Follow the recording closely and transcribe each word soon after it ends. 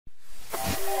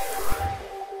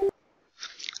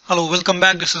Hello, welcome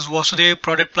back. This is Vasudev,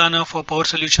 Product Planner for Power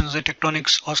Solutions, the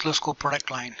Tektronix Oscilloscope product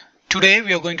line. Today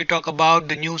we are going to talk about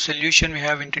the new solution we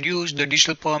have introduced, the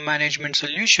Digital Power Management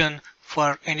solution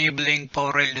for enabling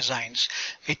power rail designs.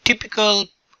 A typical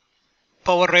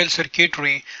power rail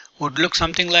circuitry would look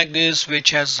something like this, which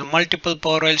has multiple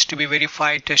power rails to be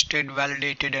verified, tested,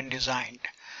 validated and designed.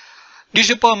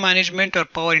 Digital power management or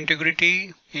power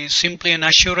integrity is simply an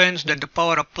assurance that the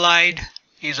power applied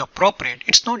is appropriate.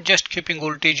 It's not just keeping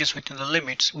voltages within the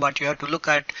limits, but you have to look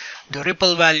at the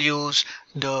ripple values,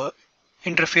 the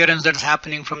interference that's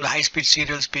happening from the high-speed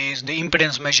serial space, the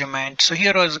impedance measurement. So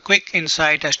here is a quick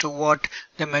insight as to what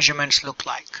the measurements look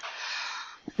like.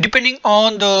 Depending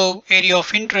on the area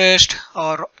of interest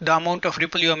or the amount of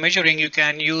ripple you are measuring, you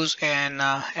can use an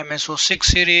MSO 6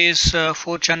 series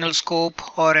 4-channel scope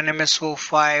or an MSO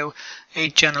 5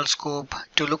 8-channel scope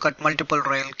to look at multiple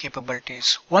rail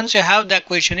capabilities. Once you have the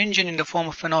acquisition engine in the form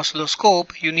of an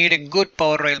oscilloscope, you need a good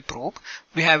power rail probe.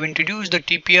 We have introduced the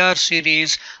TPR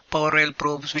series power rail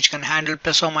probes which can handle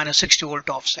plus or minus 60 volt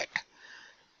offset.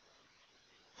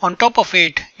 On top of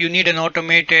it, you need an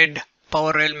automated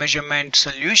power rail measurement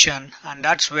solution, and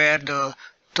that's where the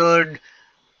third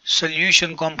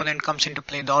solution component comes into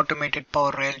play, the automated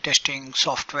power rail testing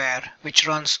software, which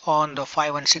runs on the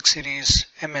 5 and 6 series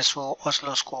MSO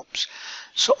oscilloscopes.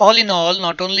 So all in all,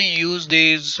 not only use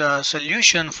this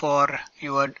solution for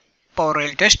your power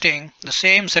rail testing, the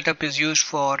same setup is used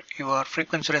for your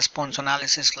frequency response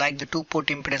analysis, like the two-port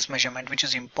impedance measurement, which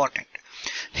is important.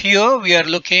 Here we are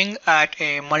looking at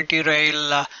a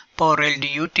multi-rail Power Rail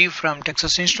DUT from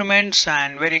Texas Instruments,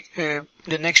 and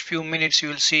the next few minutes you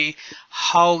will see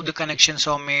how the connections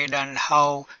are made and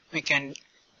how we can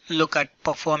look at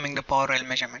performing the power rail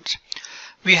measurements.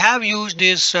 We have used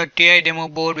this TI demo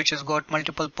board which has got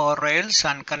multiple power rails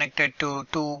and connected to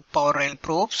two power rail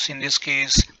probes, in this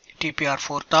case TPR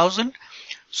 4000.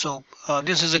 So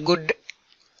this is a good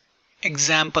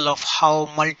example of how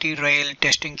multi-rail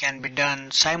testing can be done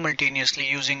simultaneously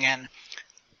using an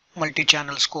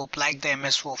multi-channel scope like the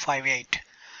MSO 58.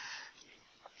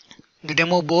 The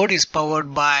demo board is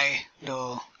powered by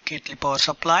the Ketley power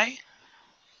supply,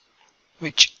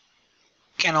 which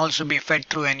can also be fed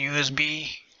through an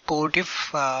USB port if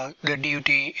the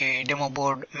DUT demo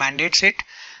board mandates it.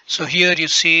 So here you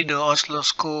see the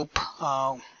oscilloscope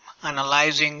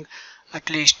analyzing at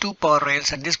least two power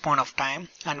rails at this point of time,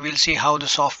 and we'll see how the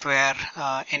software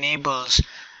enables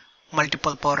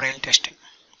multiple power rail testing.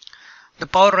 The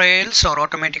power rails are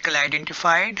automatically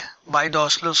identified by the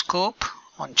oscilloscope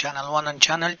on channel 1 and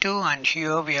channel 2, and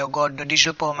here we have got the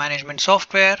digital power management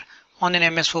software. On an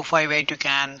MSO 58 you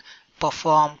can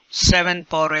perform 7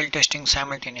 power rail testing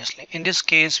simultaneously. In this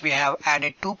case we have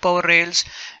added 2 power rails.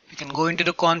 We can go into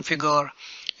the configure,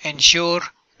 ensure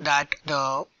that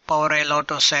the power rail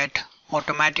auto set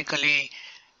automatically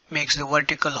makes the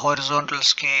vertical horizontal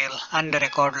scale and the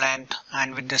record length,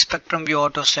 and with the spectrum view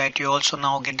auto set you also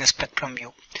now get the spectrum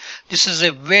view. This is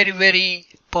a very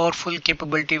powerful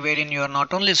capability wherein you are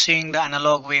not only seeing the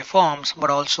analog waveforms but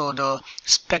also the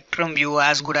spectrum view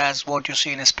as good as what you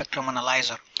see in a spectrum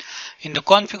analyzer. In the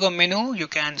configure menu you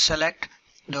can select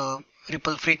the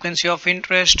ripple frequency of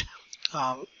interest.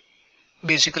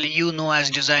 Basically you know as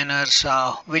designers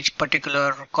which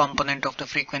particular component of the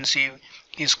frequency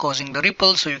is causing the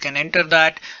ripple, so you can enter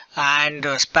that, and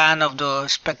the span of the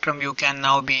spectrum view can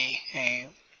now be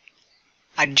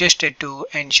adjusted to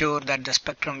ensure that the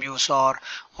spectrum views are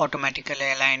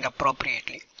automatically aligned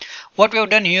appropriately. What we have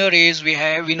done here is we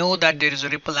know that there is a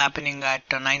ripple happening at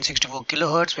 964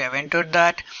 kilohertz. We have entered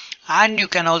that, and you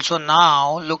can also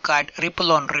now look at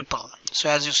ripple on ripple. So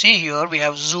as you see here, we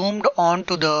have zoomed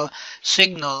onto the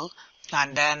signal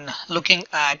and then looking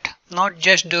at not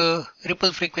just the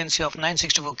ripple frequency of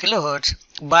 964 kilohertz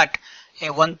but a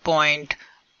 1.9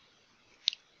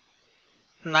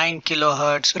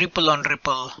 kilohertz ripple on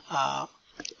ripple,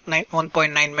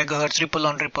 1.9 megahertz ripple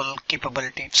on ripple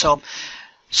capability. So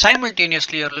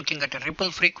simultaneously you are looking at a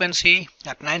ripple frequency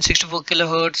at 964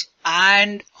 kilohertz,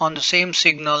 and on the same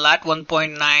signal at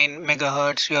 1.9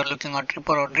 megahertz you are looking at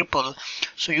ripple on ripple.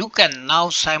 So you can now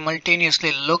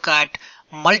simultaneously look at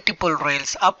multiple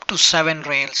rails, up to 7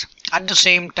 rails at the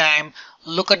same time,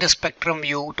 look at the spectrum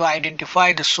view to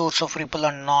identify the source of ripple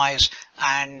and noise,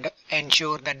 and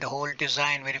ensure that the whole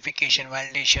design verification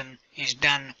validation is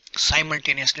done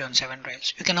simultaneously on 7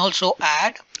 rails. You can also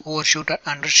add overshoot or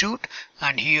undershoot,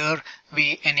 and here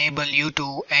we enable you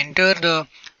to enter the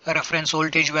reference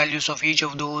voltage values of each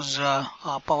of those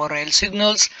power rail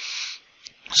signals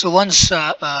So once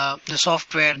the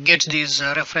software gets these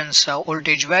reference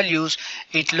voltage values,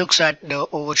 it looks at the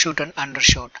overshoot and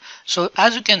undershoot. So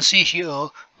as you can see here,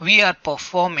 we are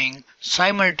performing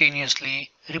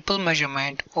simultaneously ripple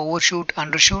measurement, overshoot,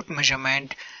 undershoot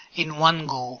measurement in one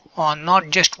go on not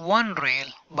just one rail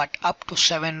but up to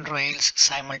 7 rails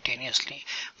simultaneously.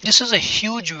 This is a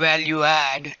huge value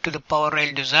add to the power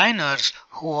rail designers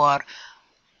who are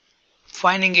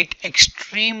finding it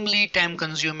extremely time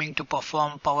consuming to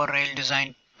perform power rail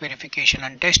design verification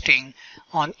and testing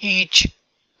on each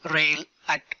rail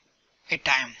at a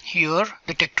time. Here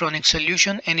the Tektronix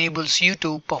solution enables you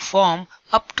to perform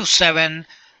up to 7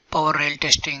 power rail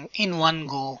testing in one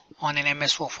go on an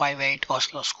MSO 58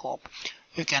 oscilloscope.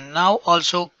 You can now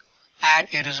also add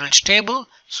a results table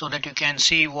so that you can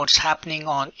see what's happening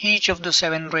on each of the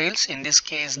 7 rails. In this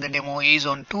case the demo is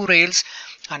on 2 rails,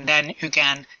 and then you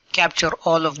can capture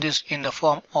all of this in the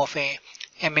form of a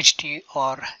MHT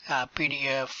or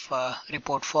PDF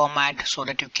report format, so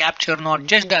that you capture not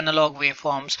just the analog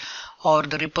waveforms or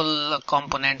the ripple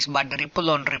components but the ripple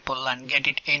on ripple and get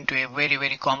it into a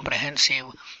very comprehensive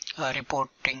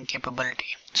reporting capability.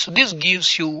 So this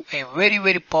gives you a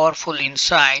very powerful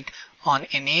insight on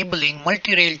enabling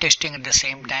multi-rail testing at the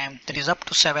same time. That is up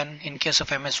to 7 in case of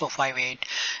MSO 58.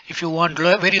 If you want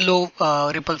very low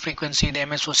ripple frequency, the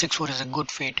MSO 64 is a good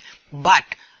fit. But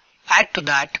add to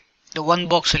that the one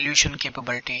box solution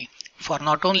capability for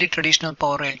not only traditional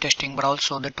power rail testing but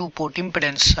also the 2-port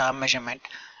impedance measurement.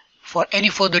 For any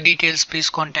further details, please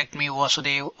contact me,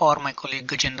 Vasudev, or my colleague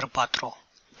Gajendra Patro.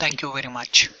 Thank you very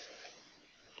much.